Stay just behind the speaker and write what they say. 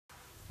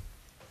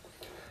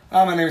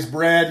Hi, my name is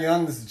Brad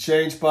Young. This is the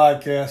Change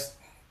Podcast.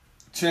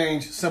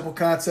 Change, simple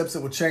concepts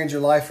that will change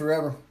your life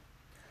forever.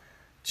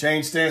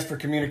 Change stands for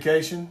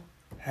communication,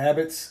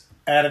 habits,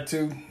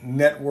 attitude,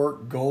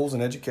 network, goals,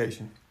 and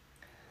education.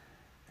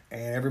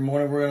 And every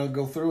morning we're going to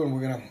go through and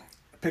we're going to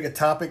pick a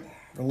topic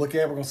to look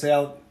at. We're going to see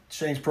how the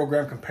Change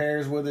program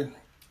compares with it.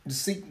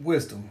 Just seek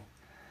wisdom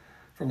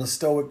from the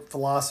Stoic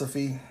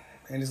philosophy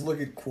and just look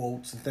at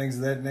quotes and things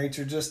of that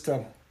nature just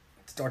to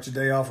start your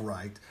day off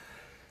right.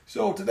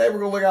 So today we're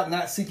going to look at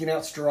not seeking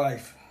out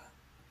strife.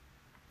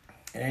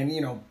 And,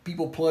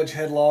 people plunge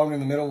headlong in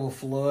the middle of a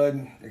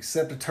flood,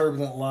 accept a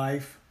turbulent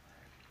life,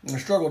 and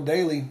struggle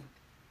daily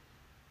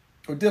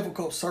with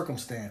difficult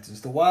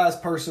circumstances. The wise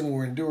person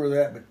will endure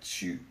that,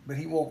 but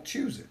he won't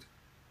choose it.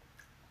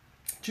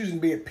 Choosing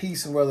to be at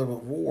peace and rather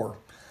than war.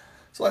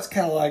 So that's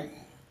kind of like,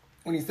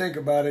 when you think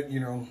about it,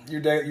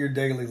 your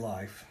daily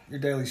life, your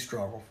daily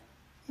struggle.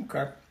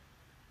 Okay.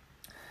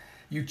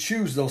 You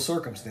choose those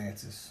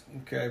circumstances.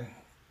 Okay.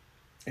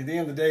 At the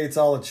end of the day, it's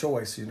all a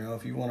choice.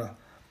 If you want to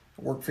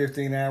work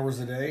 15 hours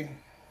a day,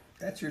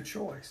 that's your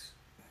choice.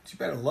 But you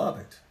better love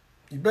it.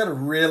 You better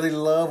really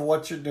love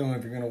what you're doing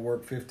if you're going to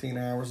work 15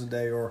 hours a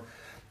day. Or,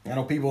 I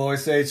know people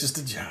always say it's just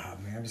a job,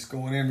 man. I'm just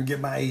going in and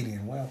get my 8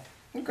 in. Well,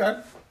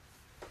 okay. As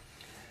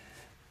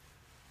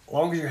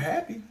long as you're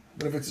happy.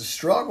 But if it's a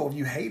struggle, if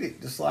you hate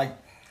it, just like,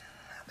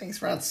 I think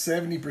it's around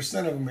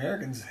 70% of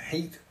Americans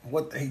hate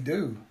what they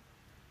do.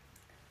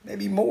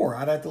 Maybe more.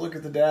 I'd have to look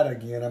at the data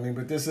again.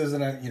 But this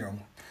isn't a,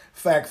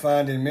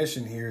 fact-finding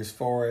mission here as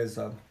far as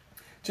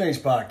Change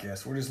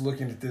Podcast. We're just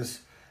looking at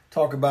this,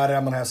 talk about it.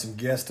 I'm going to have some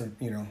guests,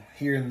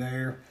 here and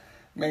there.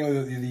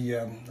 Mainly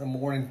the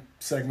morning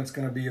segment's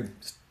going to be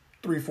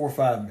 3, 4,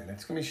 5 minutes.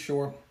 It's going to be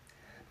short.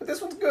 But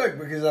this one's good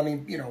because,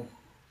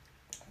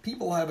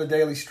 people have a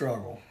daily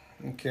struggle,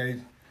 okay?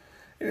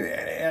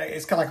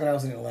 It's kind of like when I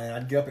was in Atlanta.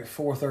 I'd get up at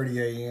 4:30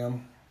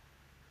 a.m.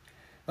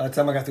 By the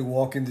time I got through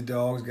walking the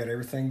dogs, got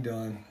everything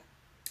done,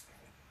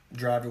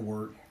 drive to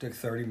work, took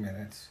 30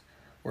 minutes,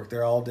 worked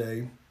there all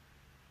day.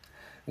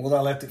 Well,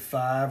 I left at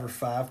 5 or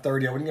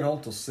 5:30. I wouldn't get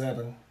home till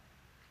 7.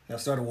 I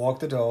started to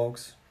walk the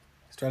dogs,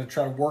 started to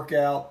try to work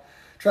out,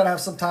 try to have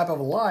some type of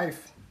a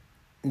life,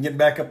 and get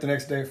back up the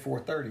next day at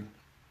 4:30.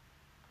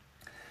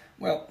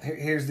 Well,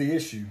 here's the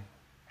issue.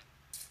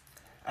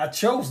 I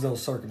chose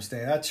those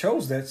circumstances. I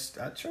chose that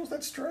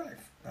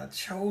strife. I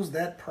chose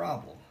that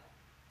problem.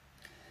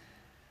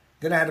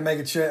 Then I had to make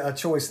a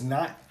choice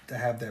not to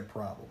have that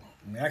problem.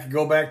 I could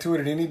go back to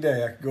it at any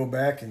day. I could go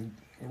back and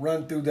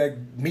run through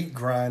that meat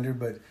grinder,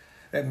 but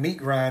that meat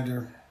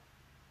grinder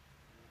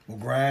will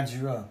grind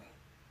you up.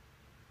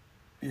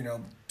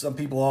 Some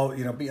people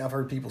I've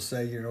heard people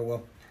say,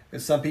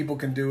 if some people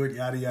can do it,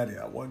 yada, yada,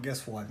 yada. Well,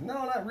 guess what?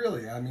 No, not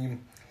really.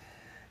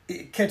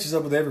 It catches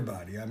up with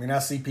everybody. I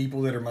see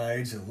people that are my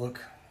age that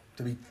look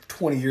to be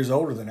 20 years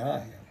older than I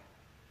am.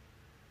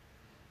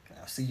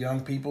 I see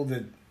young people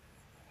that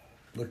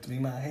look to be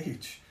my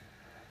age.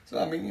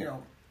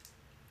 So,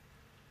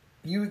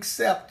 you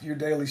accept your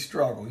daily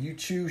struggle. You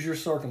choose your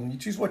circle. You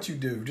choose what you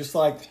do. Just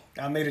like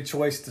I made a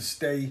choice to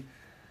stay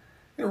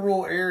in a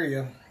rural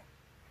area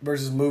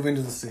versus move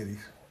into the city.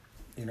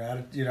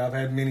 I've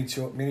had many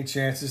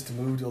chances to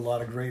move to a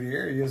lot of great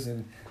areas,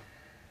 and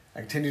I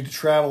continue to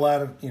travel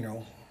out of,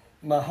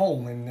 my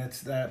home, and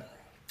that's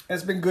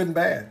been good and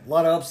bad. A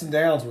lot of ups and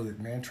downs with it,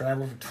 man.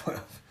 Traveling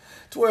for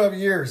 12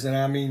 years,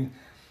 and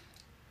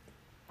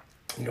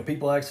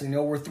people actually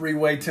know where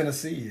Three-Way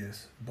Tennessee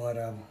is, but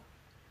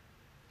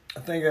the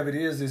thing of it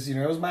is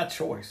it was my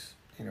choice.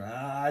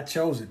 I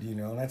chose it,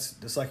 and that's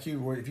just like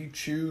you. If you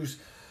choose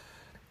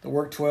to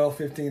work 12,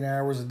 15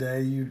 hours a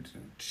day, you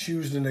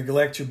choose to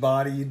neglect your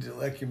body, you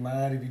neglect your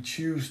mind. If you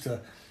choose to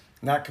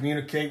not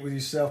communicate with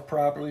yourself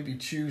properly, if you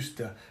choose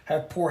to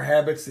have poor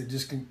habits that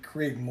just can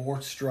create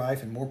more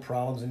strife and more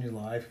problems in your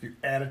life, if your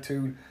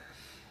attitude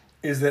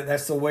is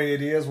that's the way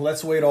it is, well,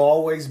 that's the way it'll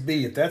always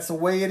be. If that's the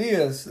way it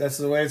is, that's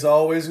the way it's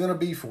always going to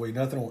be for you.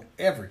 Nothing will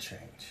ever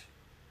change.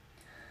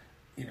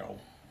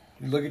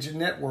 You look at your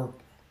network,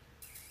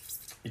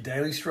 your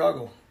daily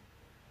struggle,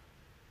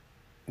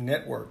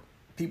 network,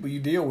 people you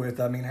deal with.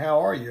 How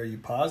are you? Are you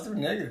positive or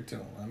negative to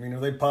them? Are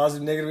they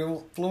positive, negative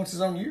influences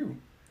on you?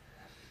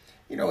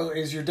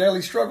 Is your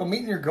daily struggle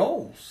meeting your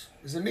goals?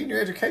 Is it meeting your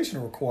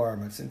educational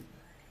requirements? And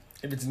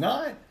if it's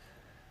not,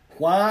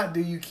 why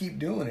do you keep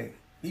doing it?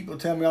 People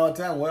tell me all the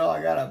time, well,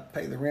 I got to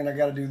pay the rent, I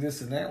got to do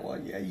this and that. Well,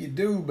 yeah, you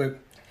do, but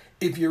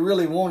if you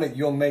really want it,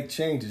 you'll make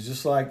changes.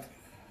 Just like,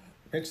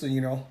 eventually,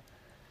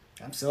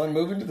 I'm selling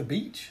moving to the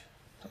beach.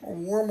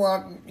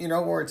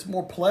 Where it's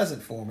more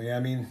pleasant for me.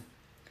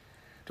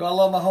 Do I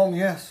love my home?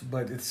 Yes,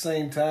 but at the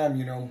same time,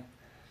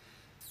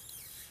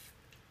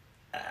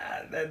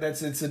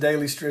 it's a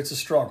daily, it's a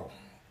struggle.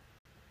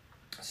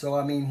 So,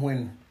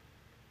 when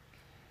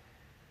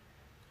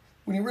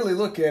you really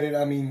look at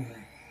it,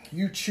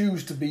 you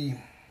choose to be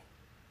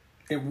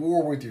at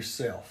war with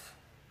yourself.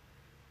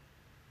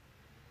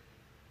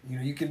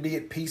 You can be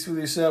at peace with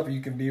yourself, or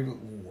you can be at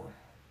war.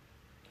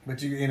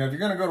 But if you're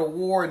going to go to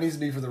war, it needs to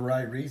be for the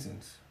right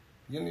reasons.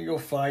 You don't need to go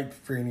fight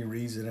for any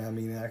reason. I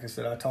mean, like I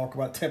said, I talk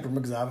about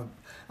temperament because I have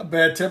a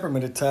bad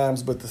temperament at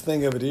times. But the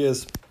thing of it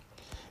is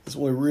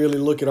when we really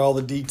look at all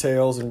the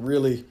details and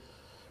really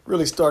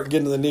start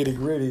getting to the nitty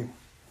gritty.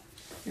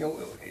 You know,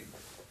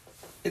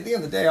 at the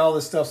end of the day, all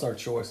this stuff's our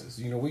choices.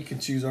 You know, we can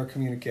choose our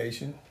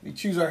communication. We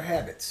choose our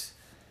habits.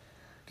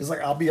 Just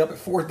like I'll be up at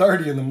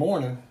 4:30 in the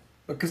morning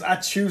because I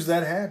choose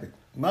that habit.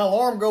 My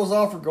alarm goes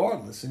off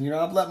regardless. And, you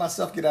know, I've let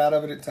myself get out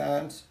of it at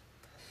times.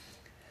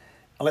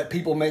 I let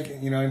people make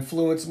it,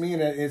 influence me,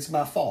 and it's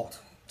my fault.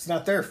 It's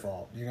not their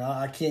fault. You know,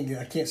 I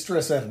can't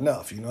stress that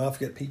enough. You know, I've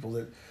got people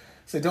that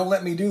say, don't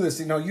let me do this.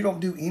 You know, you don't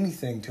do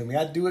anything to me.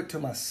 I do it to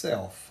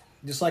myself.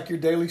 Just like your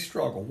daily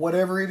struggle.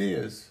 Whatever it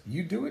is,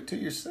 you do it to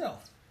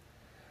yourself.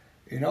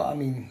 You know, I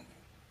mean,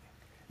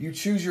 you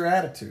choose your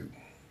attitude.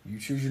 You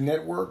choose your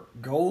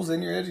network goals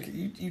and your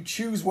education. You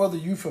choose whether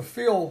you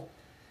fulfill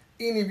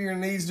any of your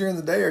needs during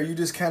the day or you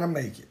just kind of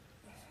make it.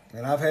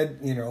 And I've had,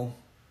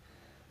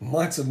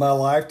 months of my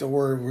life to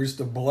where we're just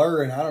a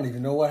blur and I don't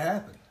even know what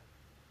happened.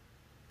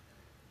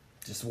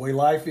 Just the way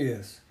life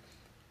is.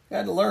 I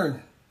had to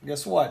learn.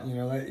 Guess what?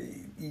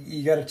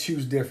 You got to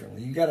choose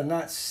differently. You got to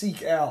not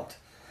seek out.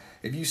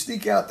 If you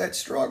seek out that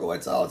struggle,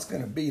 that's all it's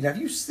going to be. Now, if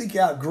you seek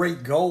out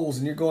great goals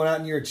and you're going out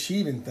and you're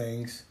achieving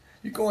things,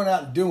 you're going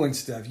out and doing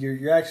stuff.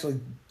 You're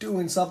actually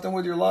doing something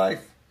with your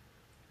life.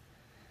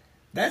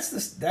 That's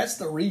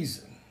the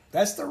reason.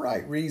 That's the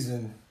right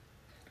reason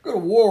to go to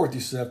war with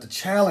yourself, to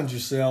challenge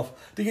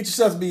yourself, to get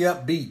yourself to be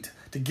upbeat,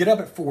 to get up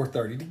at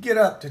 4:30, to get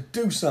up, to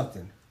do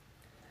something.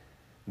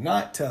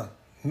 Not to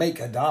make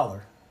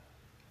 $1.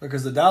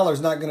 Because the dollar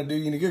is not going to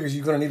do you any good because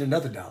you're going to need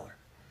another $1.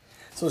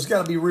 So there's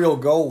got to be real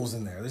goals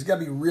in there. There's got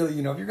to be really,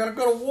 if you're going to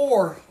go to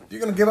war, if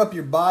you're going to give up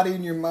your body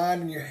and your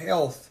mind and your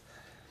health,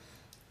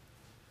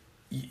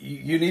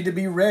 you need to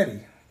be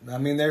ready. I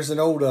mean, there's an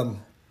old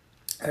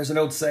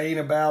saying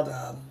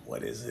about,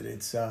 what is it?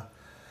 It's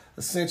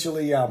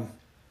essentially a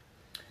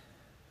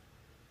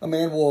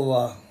man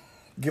will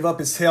give up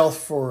his health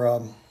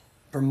for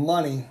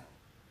money,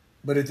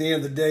 but at the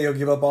end of the day, he'll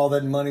give up all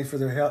that money for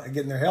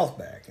getting their health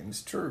back. And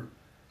it's true.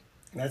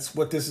 And that's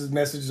what this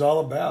message is all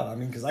about. I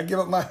mean, because I give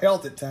up my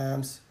health at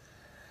times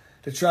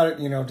to try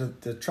to,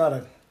 to try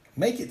to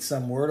make it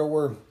somewhere to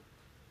where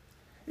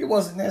it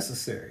wasn't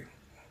necessary.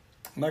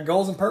 My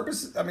goals and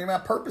purpose, my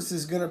purpose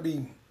is going to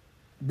be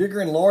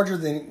bigger and larger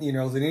than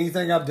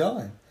anything I've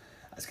done.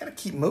 I just got to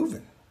keep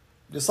moving.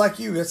 Just like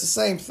you, that's the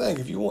same thing.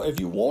 If you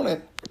want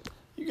it,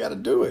 you got to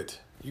do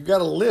it. You got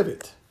to live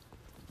it.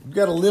 You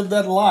got to live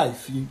that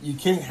life. You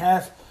can't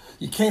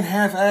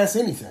half-ass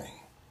anything.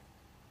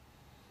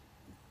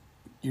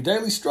 Your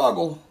daily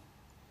struggle,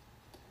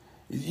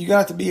 you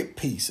got to be at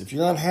peace. If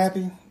you're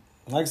unhappy,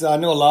 like I said, I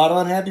know a lot of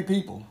unhappy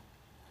people.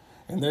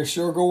 And they're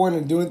sure going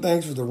and doing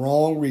things for the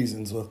wrong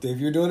reasons. Well, if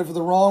you're doing it for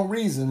the wrong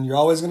reason, you're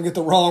always going to get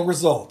the wrong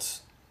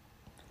results.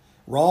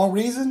 Wrong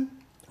reason,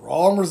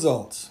 wrong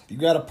results. If you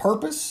got a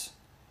purpose,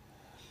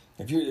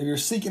 if you're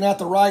seeking out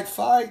the right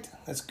fight,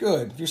 that's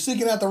good. If you're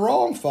seeking out the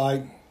wrong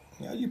fight,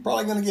 you're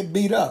probably going to get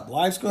beat up.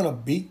 Life's going to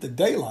beat the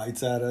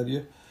daylights out of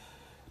you.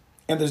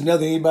 And there's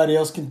nothing anybody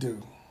else can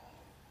do.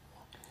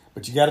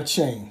 But you got to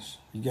change.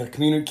 You got to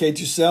communicate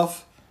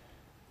yourself,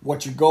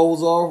 what your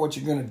goals are, what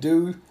you're going to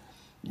do.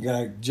 You got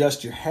to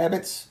adjust your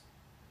habits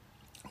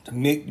to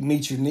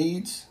meet your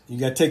needs. You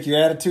got to take your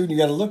attitude and you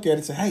got to look at it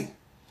and say, hey,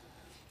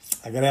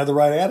 I got to have the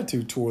right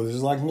attitude toward this.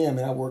 It's like me.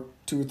 I work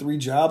 2 or 3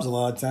 jobs a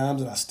lot of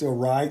times and I still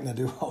write and I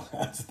do all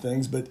kinds of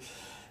things. But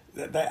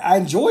I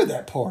enjoy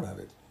that part of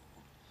it.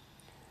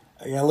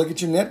 You got to look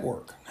at your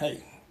network.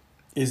 Hey,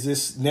 is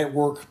this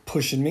network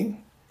pushing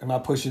me? Am I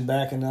pushing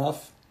back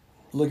enough?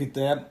 Look at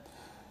that.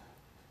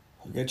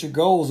 Look at your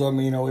goals.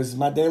 Is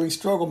my daily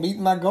struggle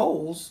meeting my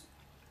goals?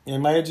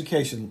 And my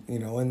education,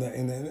 and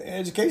the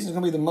education is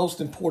going to be the most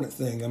important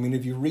thing.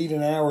 If you read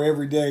an hour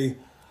every day,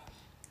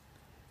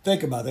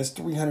 think about it. That's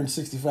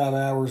 365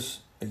 hours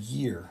a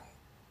year.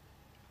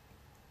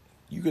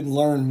 You can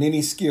learn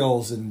many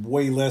skills in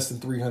way less than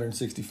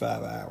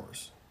 365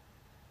 hours.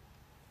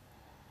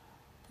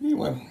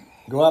 Anyway,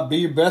 go out, be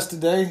your best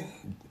today.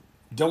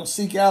 Don't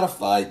seek out a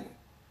fight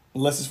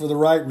unless it's for the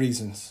right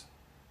reasons.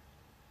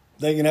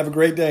 Thank you and have a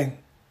great day.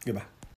 Goodbye.